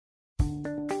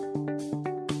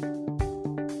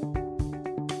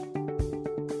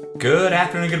Good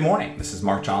afternoon, good morning. This is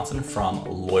Mark Johnson from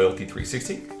Loyalty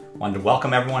 360. Wanted to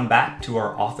welcome everyone back to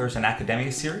our Authors in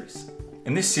Academia series.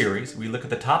 In this series, we look at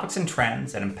the topics and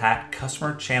trends that impact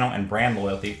customer, channel, and brand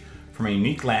loyalty from a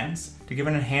unique lens to give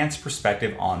an enhanced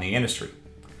perspective on the industry.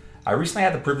 I recently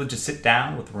had the privilege to sit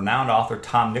down with renowned author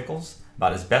Tom Nichols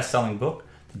about his best-selling book,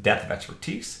 The Death of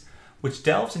Expertise, which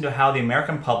delves into how the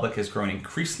American public has grown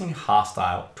increasingly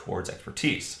hostile towards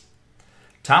expertise.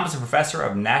 Tom is a professor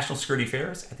of national security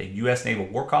affairs at the U.S. Naval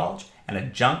War College and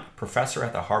adjunct professor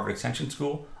at the Harvard Extension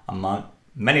School, among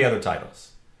many other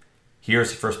titles. Here's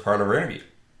the first part of our interview.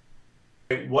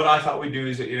 What I thought we'd do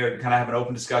is, kind of have an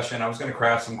open discussion. I was going to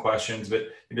craft some questions, but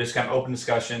just kind of open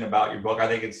discussion about your book. I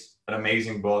think it's an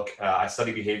amazing book. I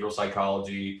study behavioral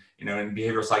psychology, and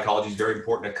behavioral psychology is very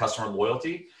important to customer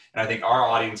loyalty. And I think our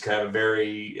audience could have a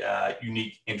very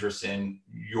unique interest in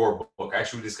your book.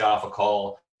 Actually, we just got off a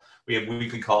call. We have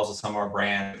weekly calls with some of our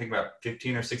brands. I think about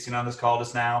 15 or 16 on this call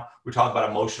just now. We talk about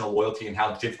emotional loyalty and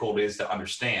how difficult it is to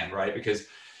understand, right? Because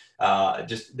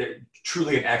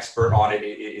truly an expert on it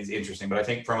is interesting. But I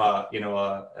think from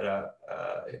the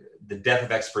death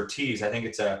of expertise, I think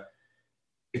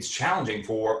it's challenging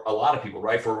for a lot of people,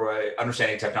 right? For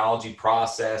understanding technology,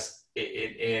 process,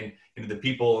 and the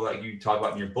people like you talk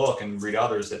about in your book and read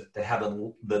others that have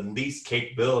the least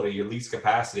capability or least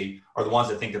capacity are the ones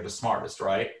that think they're the smartest,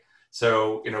 right?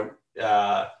 So,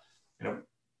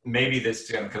 maybe this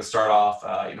is going to start off,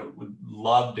 would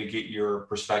love to get your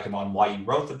perspective on why you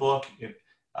wrote the book,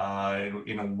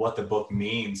 what the book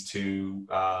means to,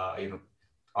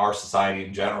 our society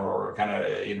in general, or kind of,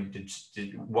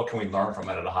 what can we learn from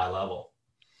it at a high level?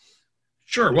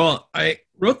 Sure. Well, I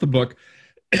wrote the book.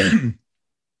 I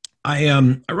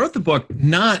wrote the book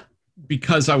not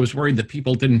because I was worried that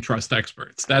people didn't trust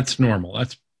experts. That's normal.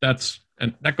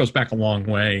 And that goes back a long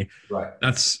way. Right.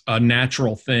 That's a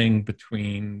natural thing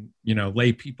between,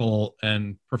 lay people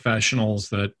and professionals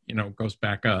that, goes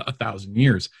back a 1,000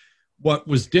 years. What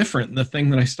was different, and the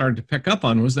thing that I started to pick up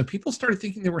on, was that people started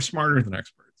thinking they were smarter than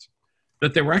experts,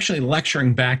 that they were actually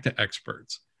lecturing back to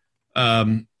experts.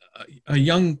 A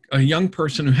young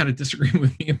person who had a disagreement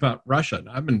with me about Russia. And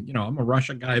I'm a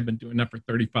Russia guy. I've been doing that for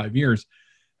 35 years.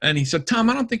 And he said, "Tom,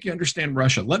 I don't think you understand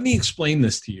Russia. Let me explain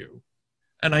this to you."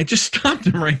 And I just stopped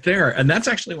him right there. And that's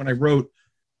actually when I wrote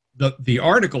the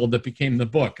article that became the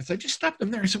book. Because I just stopped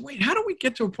him there. I said, wait, how do we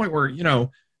get to a point where,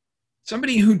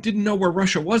 somebody who didn't know where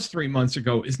Russia was 3 months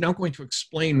ago is now going to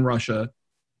explain Russia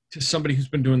to somebody who's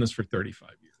been doing this for 35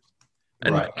 years?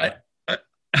 And right. I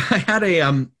had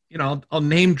I'll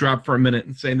name drop for a minute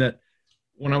and say that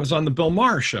when I was on the Bill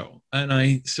Maher show, and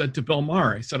I said to Bill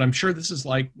Maher, I said, I'm sure this is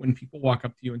like when people walk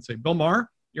up to you and say, Bill Maher,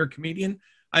 you're a comedian.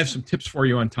 I have some tips for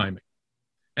you on timing.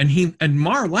 And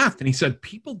Maher laughed and he said,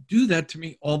 people do that to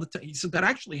me all the time. He said, that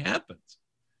actually happens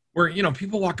where,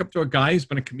 people walk up to a guy who's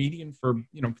been a comedian for,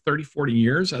 30, 40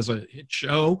 years as a hit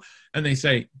show. And they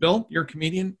say, Bill, you're a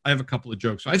comedian. I have a couple of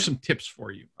jokes. I have some tips for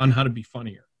you on how to be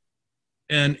funnier.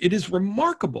 And it is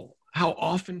remarkable how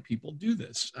often people do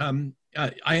this.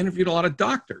 I interviewed a lot of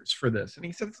doctors for this. And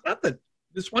he said, it's not that,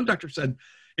 this one doctor said,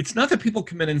 it's not that people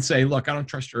come in and say, look, I don't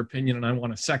trust your opinion and I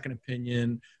want a second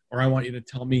opinion, or I want you to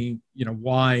tell me,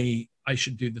 why I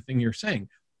should do the thing you're saying.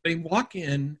 They walk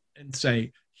in and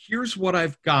say, here's what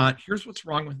I've got, here's what's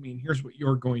wrong with me, and here's what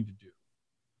you're going to do.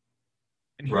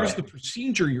 And here's the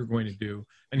procedure you're going to do,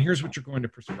 and here's what you're going to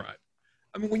prescribe.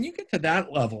 I mean, when you get to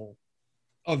that level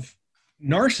of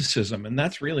narcissism, and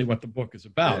that's really what the book is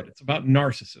about. It's about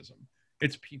narcissism.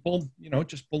 It's people,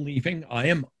 just believing I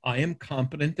am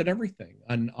competent at everything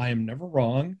and I am never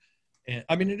wrong. And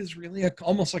I mean, it is really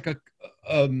almost like a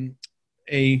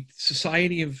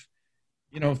society of,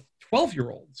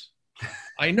 12-year-olds.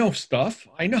 I know stuff.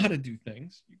 I know how to do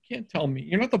things. You can't tell me.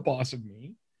 You're not the boss of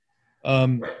me.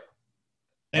 And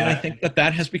I think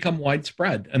that has become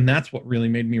widespread. And that's what really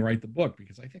made me write the book,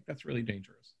 because I think that's really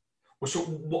dangerous. Well, so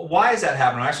why is that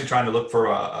happening? I'm actually trying to look for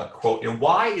a quote.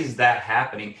 Why is that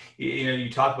happening? You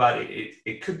talk about it.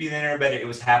 It could be the internet. It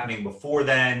was happening before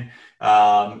then.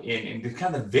 And the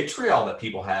kind of vitriol that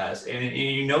people has, and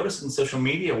you notice in social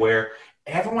media where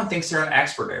everyone thinks they're an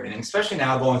expert at everything, especially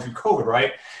now going through COVID,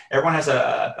 right? Everyone has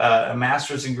a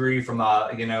master's degree from,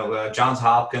 Johns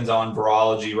Hopkins on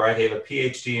virology, right? They have a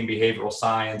PhD in behavioral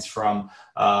science from,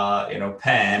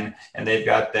 Penn, and they've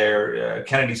got their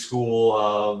Kennedy School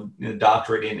of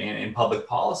doctorate in public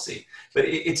policy. But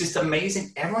it's just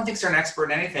amazing. Everyone thinks they're an expert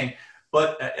in anything.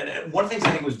 But and one of the things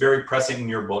I think was very prescient in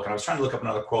your book, and I was trying to look up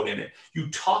another quote in it,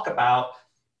 you talk about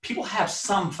people have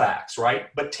some facts, right?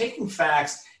 But taking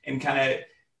facts and kind of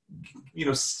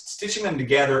stitching them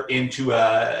together into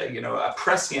a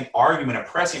prescient argument, a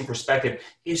prescient perspective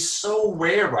is so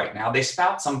rare right now. They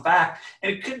spout some fact,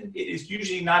 and it's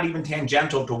usually not even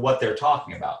tangential to what they're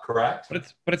talking about. Correct?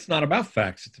 But it's not about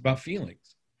facts. It's about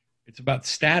feelings. It's about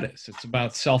status. It's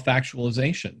about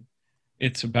self-actualization.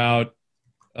 It's about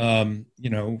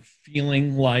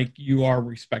feeling like you are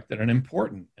respected and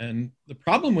important. And the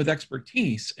problem with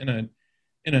expertise in a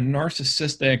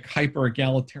narcissistic,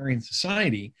 hyper-egalitarian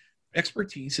society,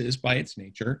 expertise is by its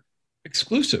nature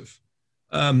exclusive.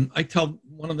 I tell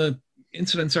one of the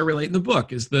incidents I relate in the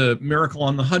book is the Miracle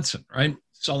on the Hudson, right?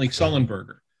 Sully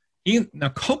Sullenberger. Now,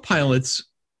 co-pilots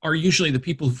are usually the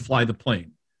people who fly the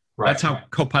plane. Right. That's how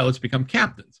co-pilots become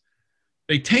captains.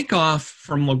 They take off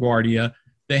from LaGuardia.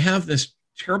 They have this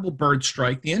terrible bird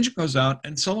strike. The engine goes out,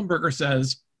 and Sullenberger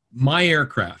says, "My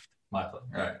aircraft." My plane,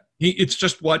 right. It's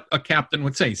just what a captain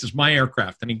would say. He says, "My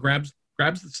aircraft," and he grabs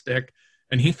the stick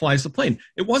and he flies the plane.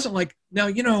 It wasn't like, now,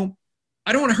 I don't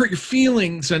want to hurt your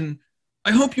feelings, and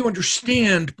I hope you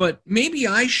understand, but maybe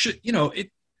I should,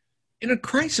 in a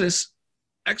crisis,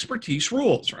 expertise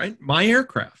rules, right? My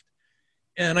aircraft.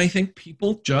 And I think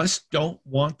people just don't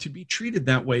want to be treated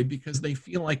that way because they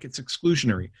feel like it's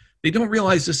exclusionary. They don't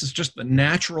realize this is just the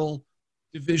natural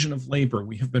division of labor.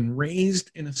 We have been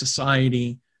raised in a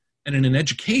society and in an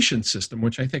education system,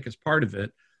 which I think is part of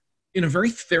it, in a very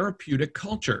therapeutic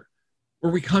culture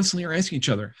where we constantly are asking each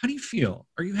other, how do you feel?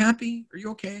 Are you happy? Are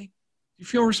you okay? Do you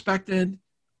feel respected? Do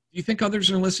you think others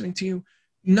are listening to you?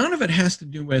 None of it has to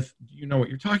do with, do you know what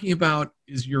you're talking about?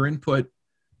 Is your input,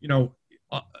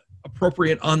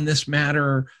 appropriate on this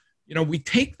matter? We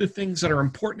take the things that are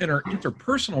important in our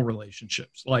interpersonal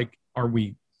relationships, like, are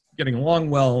we getting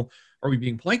along well? Are we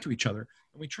being polite to each other?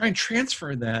 And we try and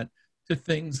transfer that to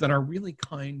things that are really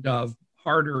kind of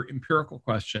harder empirical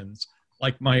questions,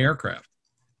 like my aircraft.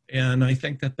 And I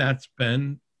think that that's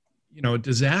been, a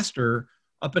disaster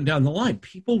up and down the line.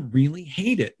 People really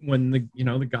hate it when the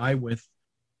guy with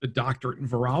the doctorate in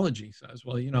virology says,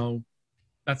 well,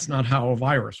 that's not how a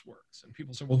virus works. And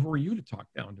people say, well, who are you to talk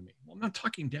down to me? Well, I'm not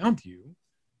talking down to you.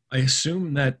 I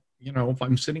assume that, if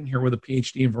I'm sitting here with a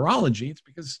PhD in virology, it's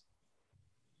because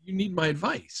you need my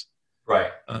advice.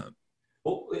 Right. But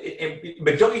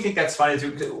don't you think that's funny?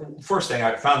 First thing,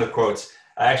 I found the quotes.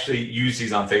 I actually use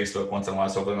these on Facebook once in a while,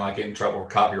 so I'm not getting in trouble for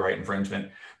copyright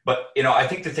infringement. But, I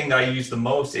think the thing that I use the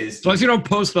most is... As long as you don't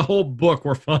post the whole book,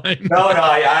 we're fine. No,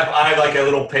 I have like a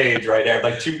little page, right? I have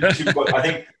like two books. I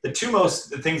think the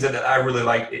things that I really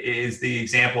like is the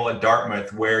example at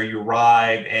Dartmouth where you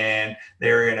arrive and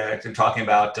they're talking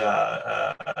about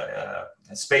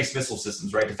space missile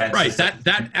systems, right? Defense right. systems.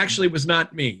 That actually was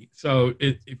not me. So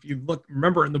if you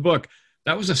remember in the book,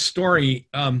 that was a story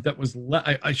that was,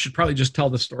 I should probably just tell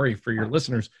the story for your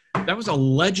listeners. That was a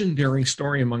legendary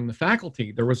story among the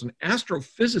faculty. There was an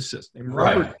astrophysicist named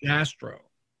Robert Jastrow.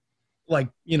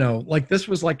 This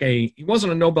was he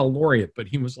wasn't a Nobel laureate, but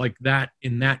he was like that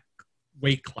in that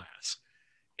weight class.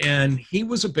 And he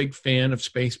was a big fan of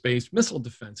space-based missile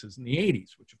defenses in the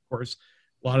 80s, which of course,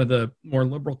 a lot of the more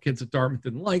liberal kids at Dartmouth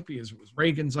didn't like because it was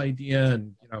Reagan's idea.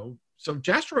 And, so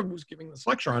Jastrow was giving this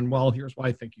lecture on, well, here's why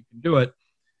I think you can do it.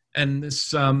 And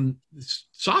this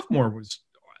sophomore was,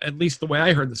 at least the way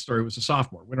I heard the story, was a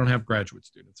sophomore. We don't have graduate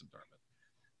students at Dartmouth.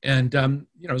 And,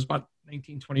 it was about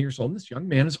 19, 20 years old. And this young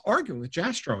man is arguing with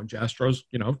Jastrow. And Jastrow's,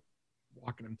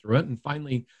 walking him through it. And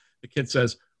finally, the kid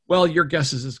says, well, your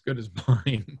guess is as good as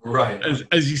mine. Right.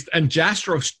 And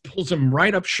Jastrow pulls him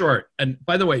right up short. And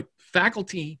by the way,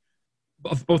 faculty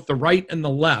of both the right and the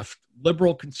left,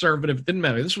 liberal, conservative, didn't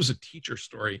matter. This was a teacher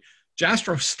story.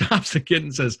 Jastrow stops the kid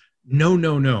and says,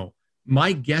 no.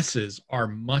 My guesses are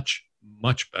much,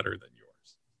 much better than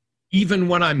yours. Even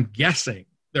when I'm guessing,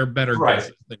 they're better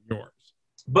guesses than yours.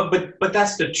 But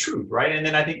that's the truth, right? And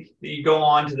then I think you go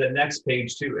on to the next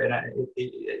page too, and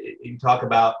you talk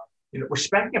about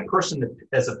respecting a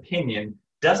person's opinion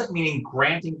doesn't mean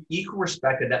granting equal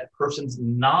respect to that person's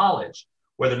knowledge.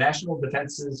 Whether national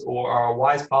defenses or our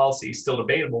wise policy is still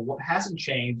debatable, what hasn't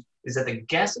changed is that the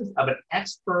guesses of an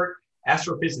expert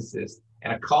astrophysicist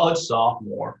and a college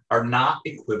sophomore are not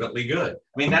equivalently good.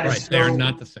 I mean, that is they're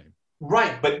not the same.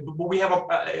 Right, but we have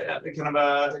a kind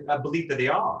of a belief that they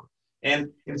are. And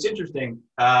it's interesting.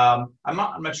 I'm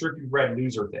not sure if you've read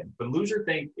Loser Think, but Loser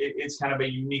Think it's kind of a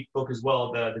unique book as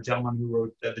well. The gentleman who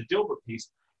wrote the Dilbert piece,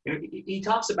 he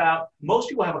talks about most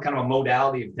people have a kind of a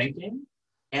modality of thinking.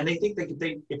 And they think that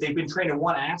if they've been trained in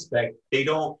one aspect, they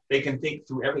can think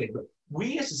through everything. But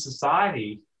we as a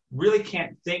society really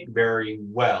can't think very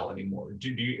well anymore. Do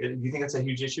you think that's a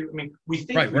huge issue? I mean, we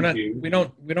think we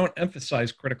don't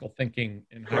emphasize critical thinking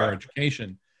in higher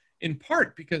education. in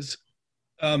part because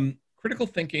critical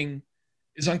thinking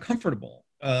is uncomfortable.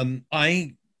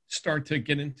 I start to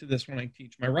get into this when I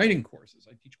teach my writing courses.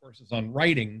 I teach courses on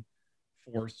writing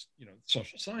for,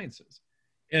 social sciences.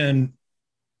 And,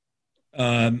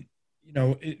 you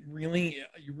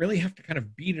really have to kind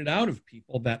of beat it out of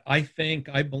people that I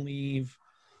believe,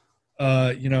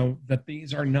 that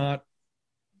these are not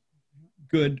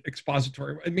good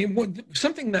expository. I mean,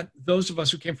 something that those of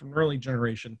us who came from an early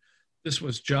generation, this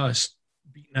was just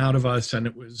beaten out of us and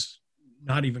it was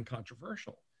not even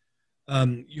controversial.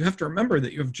 You have to remember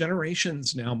that you have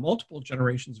generations now, multiple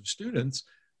generations of students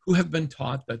who have been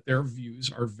taught that their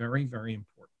views are very, very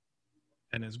important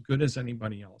and as good as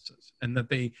anybody else's, and that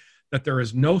there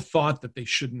is no thought that they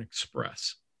shouldn't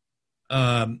express.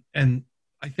 And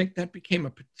I think that became a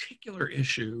particular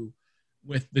issue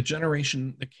with the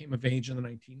generation that came of age in the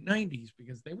 1990s,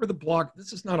 because they were the blog.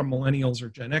 This is not a millennials or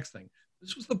Gen X thing.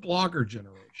 This was the blogger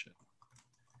generation.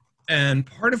 And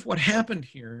part of what happened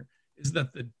here is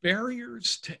that the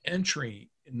barriers to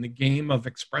entry in the game of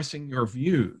expressing your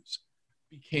views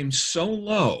became so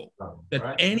low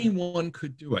that anyone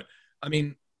could do it. I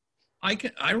mean,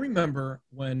 I remember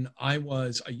when I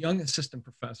was a young assistant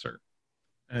professor,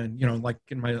 and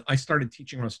I started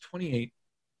teaching when I was 28,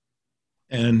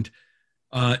 and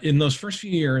in those first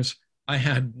few years, I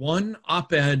had one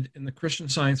op-ed in the Christian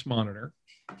Science Monitor,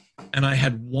 and I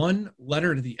had one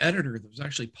letter to the editor that was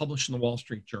actually published in the Wall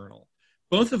Street Journal.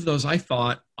 Both of those, I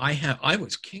thought I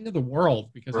was king of the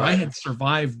world because I had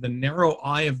survived the narrow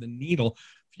eye of the needle.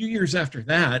 A few years after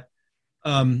that,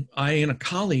 I and a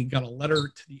colleague got a letter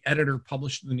to the editor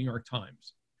published in the New York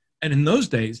Times. And in those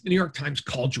days, the New York Times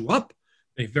called you up.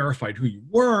 They verified who you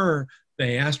were.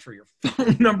 They asked for your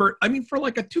phone number. I mean, for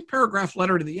like a 2-paragraph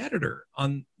letter to the editor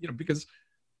on, because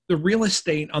the real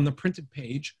estate on the printed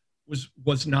page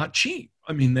was not cheap.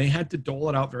 I mean, they had to dole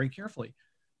it out very carefully.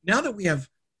 Now that we have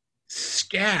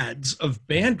scads of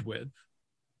bandwidth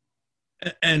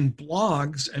and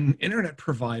blogs and internet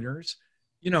providers,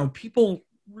 people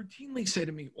routinely say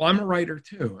to me, well, I'm a writer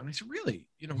too. And I said, really?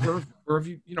 Where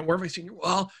have I seen you?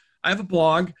 Well, I have a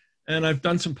blog and I've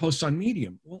done some posts on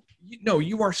Medium. Well,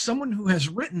 you are someone who has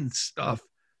written stuff,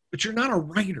 but you're not a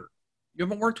writer. You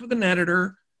haven't worked with an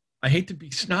editor. I hate to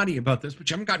be snotty about this, but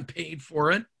you haven't gotten paid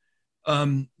for it.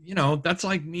 That's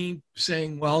like me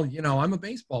saying, well, I'm a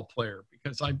baseball player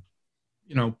because I,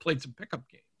 played some pickup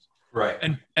games. Right.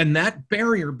 And that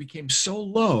barrier became so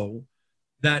low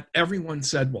that everyone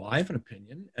said, well, I have an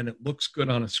opinion and it looks good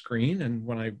on a screen. And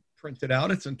when I print it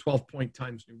out, it's in 12-point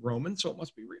Times New Roman, so it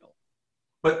must be real.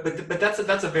 But that's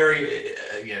a very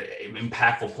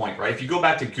impactful point, right? If you go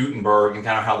back to Gutenberg and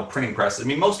kind of how the printing press, I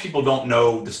mean, most people don't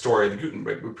know the story of the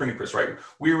Gutenberg printing press, right?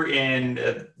 We were in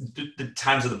the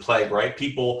times of the plague, right?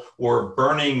 People were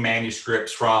burning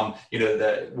manuscripts from,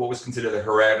 what was considered the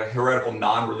heretical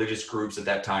non-religious groups at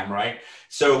that time, right?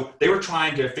 So they were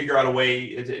trying to figure out a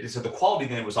way, so the quality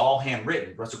then was all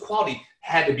handwritten, right? So quality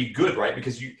had to be good, right?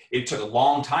 Because it took a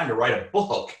long time to write a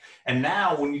book. And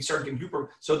now when you start getting Gutenberg,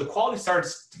 so the quality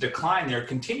starts to decline there,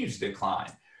 continues to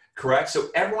decline, correct? So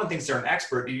everyone thinks they're an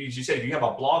expert. As you said, if you have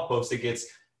a blog post that gets,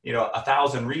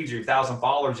 1,000 reads or 1,000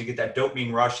 followers, you get that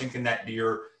dopamine rush thinking that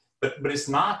but it's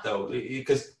not though,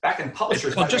 because back in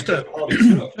publishers. Well, just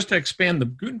to expand the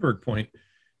Gutenberg point,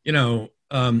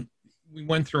 we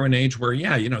went through an age where,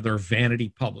 there are vanity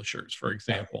publishers, for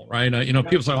example, right?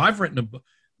 People say, I've written a book.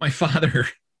 My father,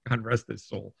 God rest his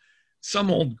soul,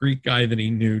 some old Greek guy that he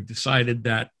knew decided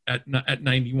that at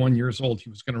 91 years old,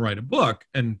 he was going to write a book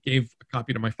and gave a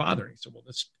copy to my father. And he said, well,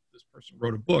 this person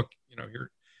wrote a book, here.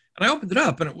 And I opened it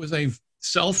up and it was a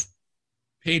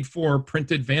self-paid for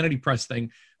printed vanity press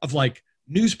thing of like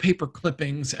newspaper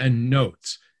clippings and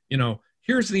notes.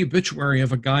 Here's the obituary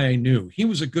of a guy I knew. He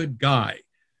was a good guy.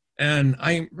 And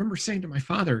I remember saying to my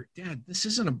father, Dad, this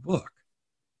isn't a book.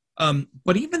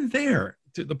 But even there,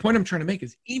 the point I'm trying to make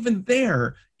is even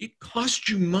there, it costs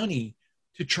you money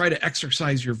to try to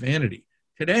exercise your vanity.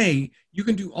 Today, you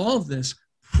can do all of this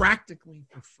practically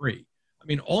for free. I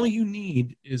mean, all you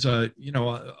need is I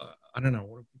don't know,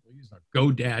 what do people use, a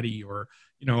GoDaddy or,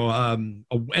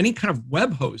 any kind of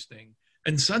web hosting.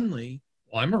 And suddenly,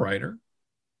 well, I'm a writer.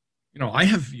 I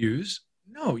have views.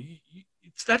 No,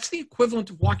 that's the equivalent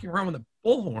of walking around with a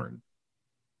bullhorn,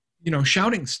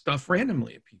 shouting stuff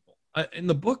randomly at people. In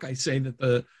the book, I say that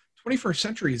the 21st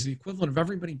century is the equivalent of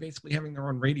everybody basically having their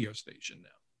own radio station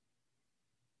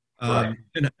now. Right.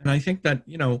 And I think that,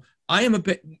 I am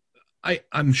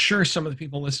I'm sure some of the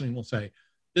people listening will say,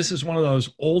 this is one of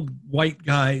those old white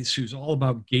guys who's all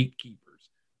about gatekeepers.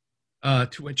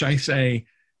 To which I say,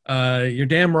 you're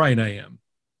damn right I am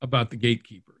about the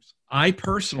gatekeepers. I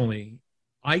personally,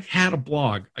 I had a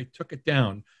blog. I took it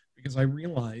down because I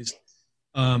realized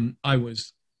I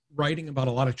was writing about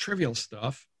a lot of trivial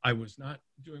stuff. I was not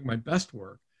doing my best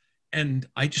work. And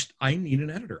I need an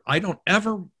editor. I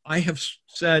have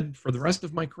said for the rest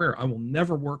of my career, I will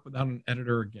never work without an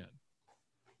editor again.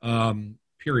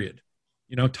 Period.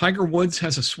 You know, Tiger Woods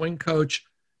has a swing coach.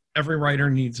 Every writer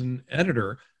needs an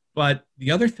editor. But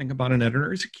the other thing about an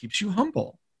editor is it keeps you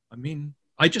humble. I mean,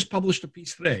 I just published a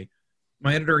piece today.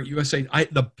 My editor at USA,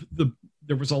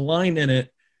 there was a line in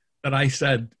it that I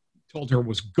told her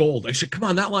was gold. I said, come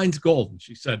on, that line's gold. And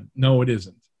she said, no, it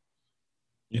isn't.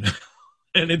 You know,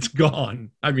 and it's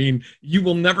gone. I mean, you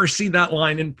will never see that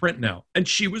line in print now. And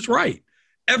she was right.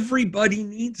 Everybody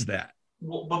needs that.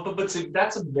 Well, but see,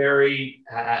 that's a very,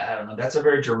 I don't know, that's a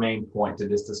very germane point to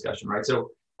this discussion, right?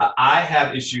 So I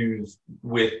have issues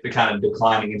with the kind of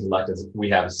declining intellect as we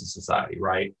have as a society,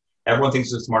 right? Everyone thinks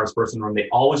they're the smartest person in the room. They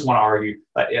always want to argue.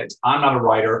 I'm not a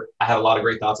writer. I have a lot of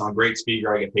great thoughts. I'm a great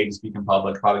speaker. I get paid to speak in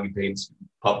public, probably get paid to speak in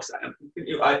public.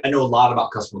 I know a lot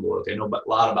about customer loyalty. I know a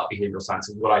lot about behavioral science.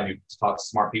 Is what I do to talk to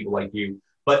smart people like you.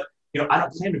 But, I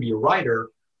don't claim to be a writer,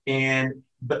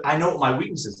 but I know what my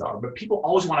weaknesses are. But people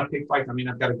always want to pick fights. I mean,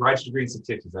 I've got a graduate degree in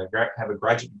statistics. I have a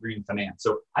graduate degree in finance.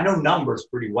 So I know numbers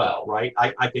pretty well, right?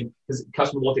 I can, because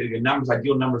customer loyalty, numbers, I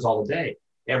deal numbers all day,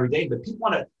 every day. But people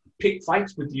want to pick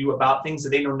fights with you about things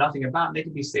that they know nothing about. And they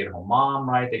could be stay-at-home mom,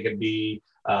 right? They could be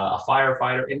a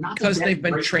firefighter, and not because they've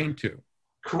been trained to.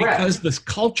 Correct. Because this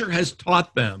culture has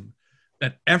taught them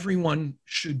that everyone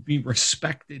should be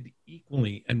respected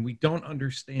equally, and we don't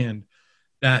understand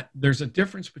that there's a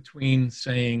difference between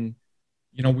saying,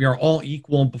 we are all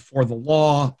equal before the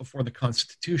law, before the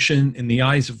Constitution, in the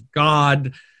eyes of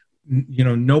God.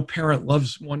 No parent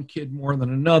loves one kid more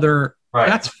than another. Right.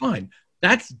 That's fine.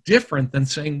 That's different than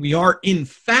saying we are in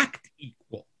fact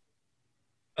equal.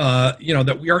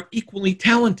 That we are equally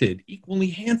talented,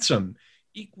 equally handsome,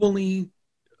 equally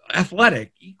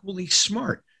athletic, equally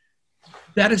smart.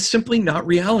 That is simply not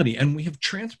reality. And we have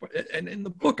transported, and in the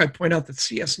book, I point out that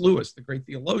C.S. Lewis, the great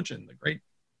theologian, the great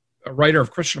writer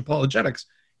of Christian apologetics,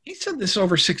 he said this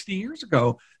over 60 years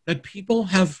ago, that people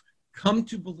have come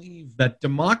to believe that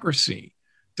democracy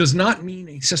does not mean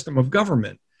a system of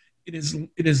government. It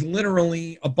is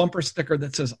literally a bumper sticker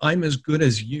that says, I'm as good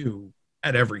as you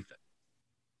at everything.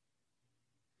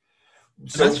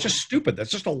 So that's just stupid.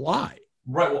 That's just a lie.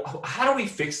 Right. Well, how do we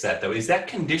fix that, though? Is that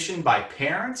conditioned by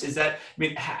parents?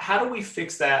 How do we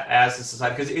fix that as a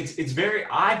society? Because it's very,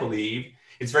 I believe,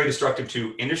 it's very destructive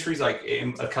to industries like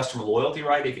a customer loyalty,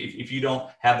 right? If you don't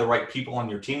have the right people on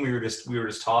your team, we were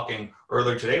just talking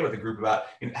earlier today with a group about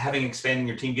expanding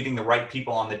your team, getting the right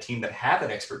people on the team that have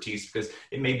that expertise, because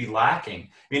it may be lacking.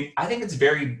 I think it's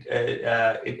very,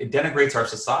 it denigrates our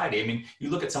society.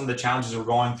 You look at some of the challenges we're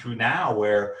going through now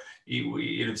where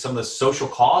some of the social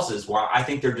causes where I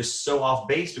think they're just so off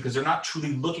base because they're not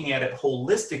truly looking at it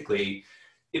holistically.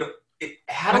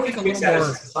 How do we fix that as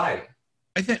a society?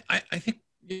 I think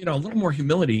a little more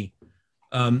humility.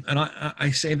 And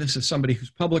I say this as somebody whose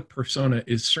public persona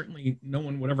is certainly, no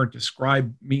one would ever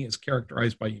describe me as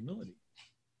characterized by humility.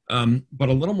 But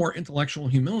a little more intellectual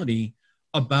humility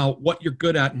about what you're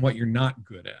good at and what you're not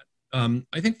good at.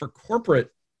 I think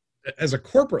as a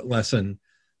corporate lesson,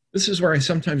 this is where I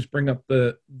sometimes bring up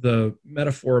the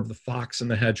metaphor of the fox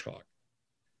and the hedgehog.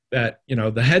 That,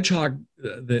 the hedgehog,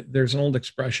 there's an old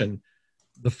expression,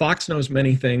 the fox knows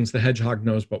many things, the hedgehog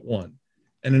knows but one.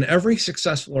 And in every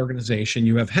successful organization,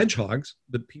 you have hedgehogs,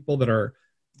 the people that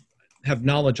have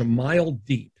knowledge a mile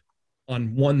deep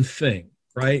on one thing,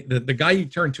 right? The guy you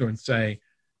turn to and say,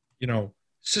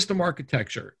 system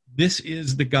architecture, this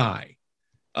is the guy.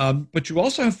 But you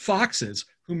also have foxes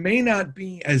who may not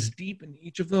be as deep in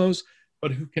each of those,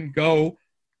 but who can go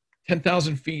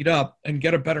 10,000 feet up and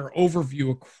get a better overview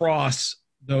across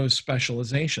those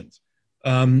specializations.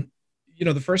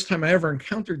 The first time I ever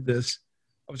encountered this,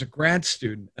 I was a grad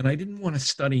student and I didn't want to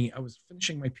study. I was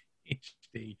finishing my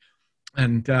PhD,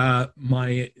 and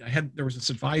there was this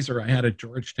advisor I had at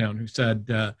Georgetown who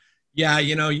said,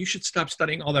 you should stop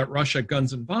studying all that Russia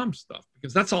guns and bombs stuff,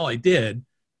 because that's all I did.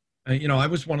 I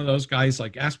was one of those guys,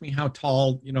 like, ask me how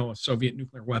tall, a Soviet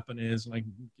nuclear weapon is, and I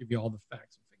can give you all the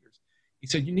facts and figures. He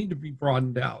said, you need to be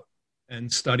broadened out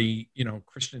and study,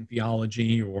 Christian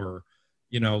theology or,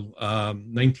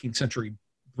 19th century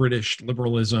British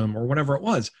liberalism or whatever it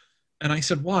was. And I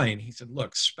said, why? And he said,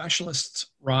 look, specialists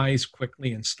rise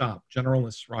quickly and stop.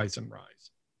 Generalists rise and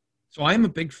rise. So I am a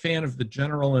big fan of the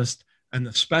generalist and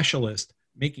the specialist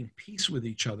making peace with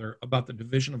each other about the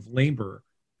division of labor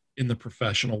in the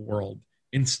professional world,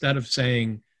 instead of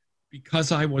saying,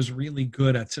 because I was really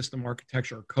good at system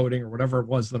architecture or coding or whatever it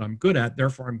was that I'm good at,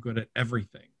 therefore I'm good at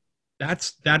everything.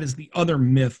 That is the other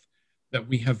myth that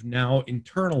we have now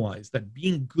internalized, that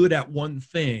being good at one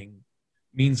thing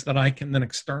means that I can then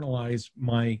externalize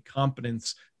my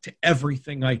competence to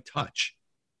everything I touch.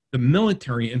 The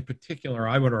military in particular,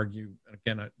 I would argue, and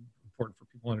again, important for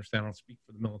people to understand, I don't speak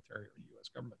for the military or the US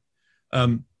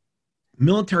government.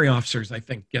 Military officers, I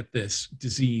think, get this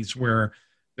disease where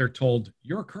they're told,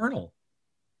 you're a colonel.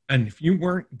 And if you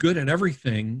weren't good at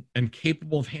everything and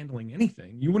capable of handling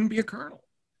anything, you wouldn't be a colonel.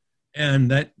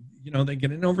 And that, they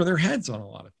get in over their heads on a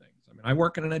lot of things. I mean, I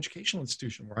work in an educational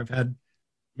institution where I've had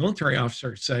military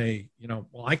officers say,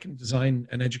 well, I can design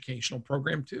an educational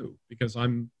program too, because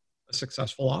I'm a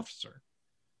successful officer.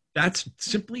 That's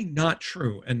simply not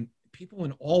true. And people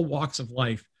in all walks of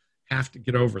life have to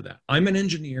get over that. I'm an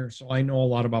engineer, so I know a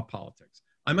lot about politics.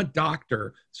 I'm a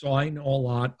doctor, so I know a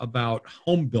lot about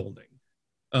home building.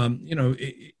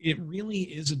 It really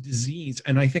is a disease.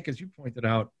 And I think, as you pointed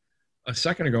out a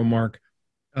second ago, Mark,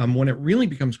 when it really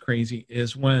becomes crazy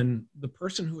is when the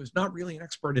person who is not really an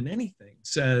expert in anything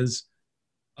says,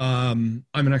 I'm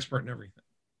an expert in everything.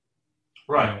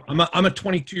 Right. I'm a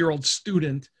 22-year-old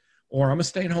student, or I'm a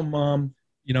stay-at-home mom,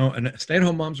 and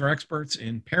stay-at-home moms are experts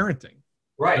in parenting.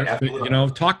 Right. Absolutely.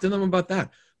 Talk to them about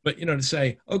that. But, to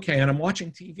say, okay, and I'm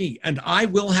watching TV and I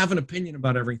will have an opinion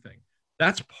about everything.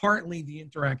 That's partly the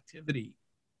interactivity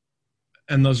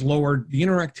and the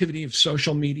interactivity of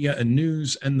social media and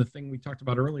news, and the thing we talked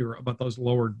about earlier about those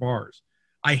lowered bars.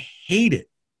 I hate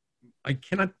it. I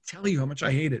cannot tell you how much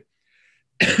I hate it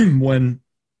when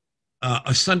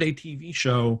a Sunday TV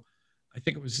show, I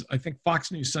think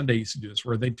Fox News Sunday used to do this,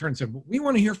 where they'd turn and say, well, we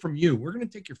want to hear from you. We're going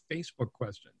to take your Facebook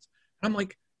questions. And I'm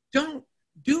like, don't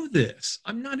do this.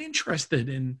 I'm not interested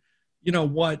in,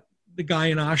 what the guy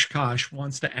in Oshkosh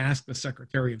wants to ask the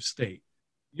Secretary of State.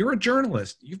 You're a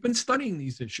journalist. You've been studying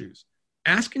these issues.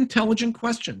 Ask intelligent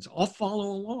questions. I'll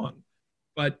follow along.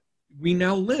 But we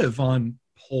now live on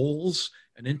polls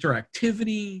and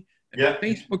interactivity and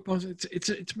Facebook posts.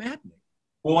 It's maddening.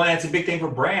 Well, and it's a big thing for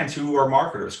brands who are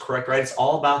marketers, correct? Right? It's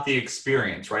all about the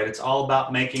experience, right? It's all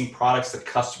about making products the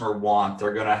customer want.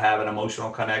 They're going to have an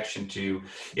emotional connection to.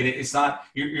 It's not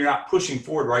you're not pushing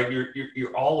forward, right?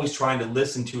 You're always trying to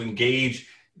listen to engage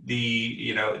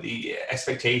the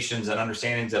expectations and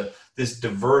understandings of this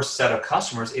diverse set of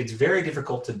customers. It's very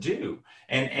difficult to do.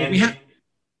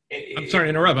 I'm sorry to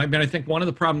interrupt. I mean, I think one of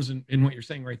the problems in what you're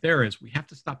saying right there is we have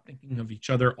to stop thinking of each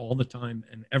other all the time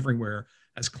and everywhere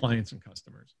as clients and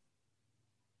customers.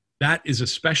 That is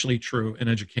especially true in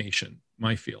education,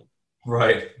 my field.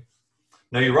 Right.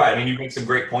 No, you're right. I mean, you make some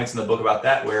great points in the book about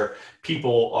that, where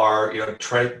people are,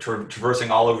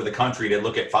 traversing all over the country to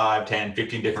look at 5, 10,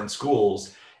 15 different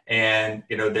schools. And,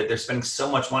 they're spending so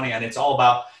much money, and it's all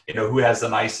about, who has the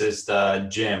nicest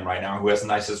gym right now, who has the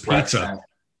nicest pizza. Restaurant.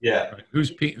 Yeah.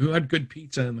 Right. Who had good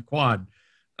pizza in the quad?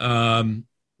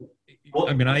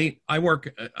 I mean, I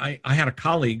had a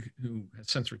colleague who has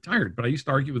since retired, but I used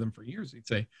to argue with him for years. He'd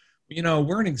say,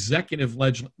 we're an executive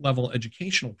level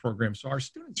educational program, so our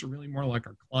students are really more like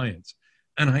our clients.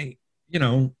 And I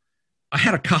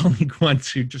had a colleague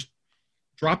once who just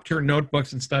dropped her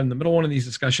notebooks and stuff in the middle of one of these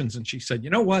discussions, and she said, you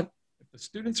know what? If the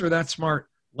students are that smart,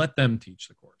 let them teach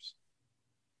the course.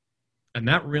 And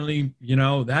that really,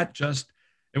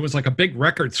 it was like a big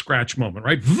record scratch moment,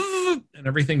 right? And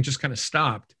everything just kind of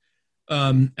stopped.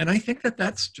 And I think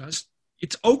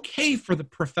it's okay for the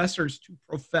professors to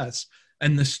profess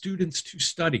and the students to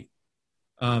study.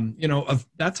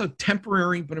 That's a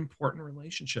temporary but important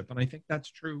relationship. And I think that's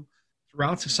true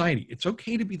throughout society. It's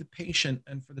okay to be the patient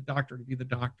and for the doctor to be the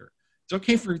doctor. It's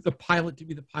okay for the pilot to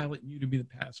be the pilot and you to be the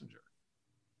passenger.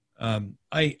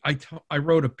 I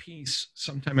wrote a piece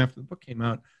sometime after the book came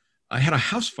out. I had a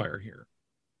house fire here.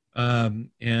 I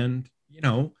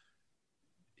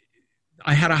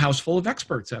had a house full of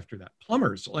experts after that.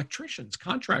 Plumbers, electricians,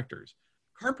 contractors,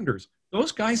 carpenters.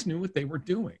 Those guys knew what they were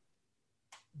doing.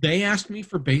 They asked me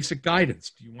for basic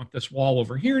guidance. Do you want this wall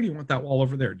over here? Do you want that wall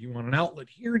over there? Do you want an outlet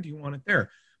here? Do you want it there?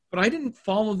 But I didn't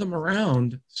follow them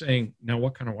around saying, now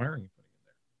what kind of wiring are you putting in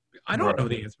there? I don't know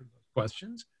the answer to those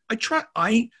questions.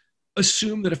 I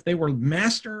assume that if they were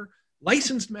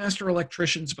licensed master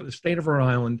electricians by the state of Rhode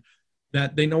Island,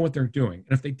 that they know what they're doing.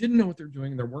 And if they didn't know what they're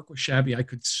doing and their work was shabby, I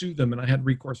could sue them and I had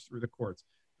recourse through the courts.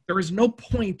 There is no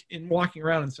point in walking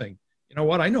around and saying, you know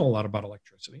what, I know a lot about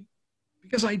electricity,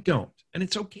 because I don't. And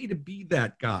it's okay to be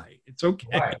that guy. It's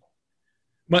okay. Right.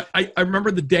 But I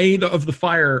remember the day of the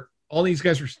fire, all these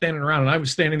guys were standing around and I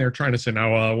was standing there trying to say,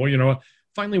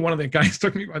 finally one of the guys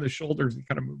took me by the shoulders and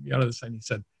kind of moved me out of the side. And he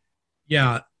said,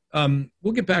 yeah,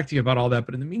 we'll get back to you about all that.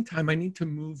 But in the meantime, I need to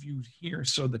move you here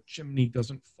so the chimney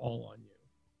doesn't fall on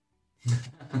you.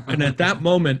 And at that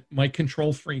moment, my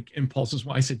control freak impulse is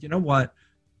why I said, you know what?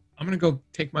 I'm going to go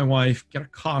take my wife, get a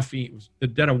coffee. It was the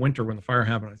dead of winter when the fire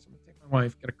happened. I said, I'm going to take my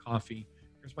wife, get a coffee.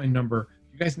 Here's my number.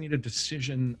 If you guys need a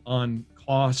decision on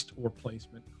cost or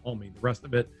placement, call me. The rest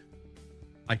of it,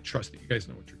 I trust that you guys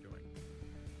know what you're doing.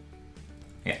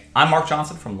 Yeah, I'm Mark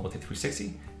Johnson from Loyalty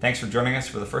 360. Thanks for joining us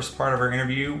for the first part of our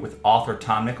interview with author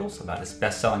Tom Nichols about his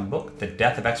best-selling book, The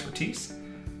Death of Expertise.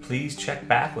 Please check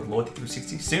back with Loyalty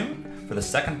 360 soon for the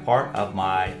second part of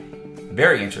my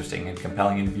very interesting and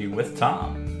compelling interview with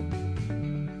Tom.